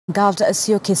Engulfed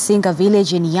Syokisinga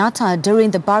village in Yatta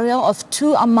during the burial of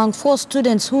 2 among 4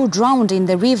 students who drowned in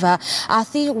the river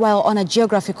Athi while on a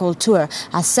geographical tour.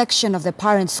 A section of the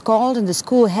parents called on the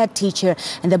school head teacher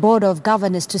and the board of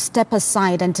governors to step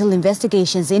aside until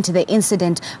investigations into the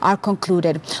incident are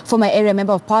concluded. Former area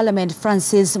member of parliament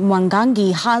Francis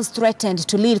Mwangangi has threatened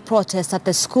to lead protests at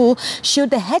the school should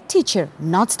the head teacher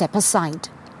not step aside.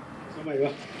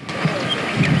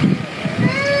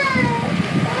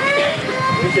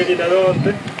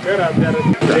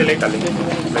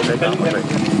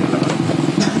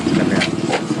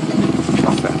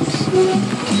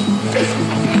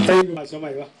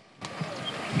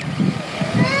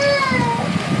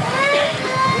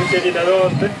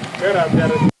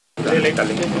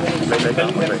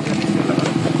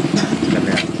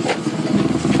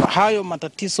 Hayo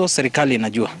matatizo serikali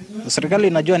inajua. Serikali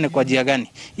inajua ni kwa njia gani.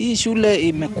 Hii shule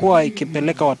imekuwa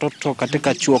ikipeleka watoto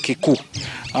katika chuo kikuu.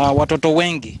 Watoto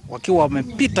wengi wakiwa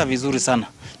wamepita vizuri sana.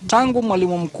 Tangu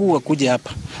mwalimu mkuu akuja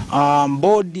hapa.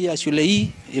 Bodi ya shule hii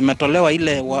imetolewa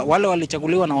wale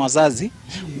walichaguliwa na wazazi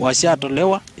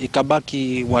washatolewa,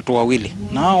 ikabaki watu wawili.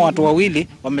 Na hao watu wawili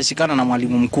wameshikana na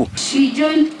mwalimu mkuu. She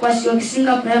joined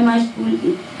Syokisinga Primary School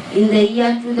in the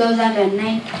year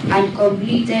 2009 and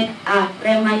completed her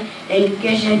primary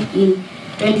education in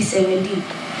 2017.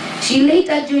 She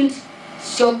later joined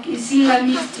Syokisinga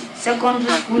Mixed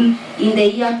Secondary School in the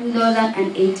year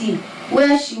 2018,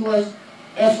 where she was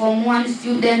a Form 1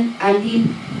 student until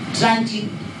tragic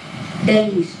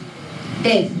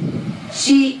death.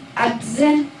 She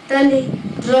accidentally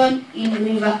drowned in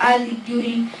River Athi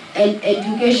during an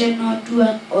educational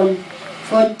tour on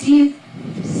 14th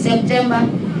September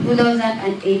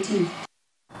 2018.